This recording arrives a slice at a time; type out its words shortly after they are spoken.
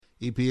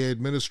EPA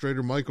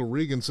Administrator Michael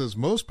Regan says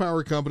most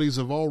power companies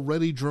have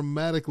already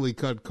dramatically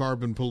cut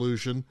carbon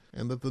pollution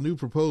and that the new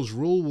proposed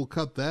rule will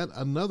cut that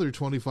another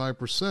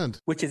 25%.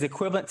 Which is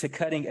equivalent to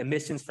cutting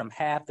emissions from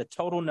half the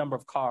total number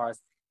of cars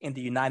in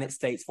the United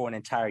States for an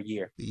entire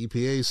year. The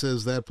EPA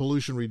says that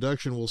pollution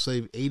reduction will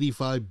save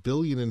 $85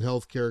 billion in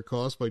healthcare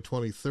costs by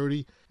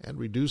 2030 and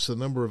reduce the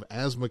number of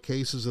asthma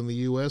cases in the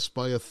U.S.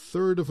 by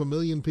 1/3 of a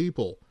million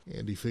people.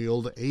 Andy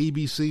Field,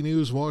 ABC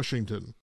News, Washington.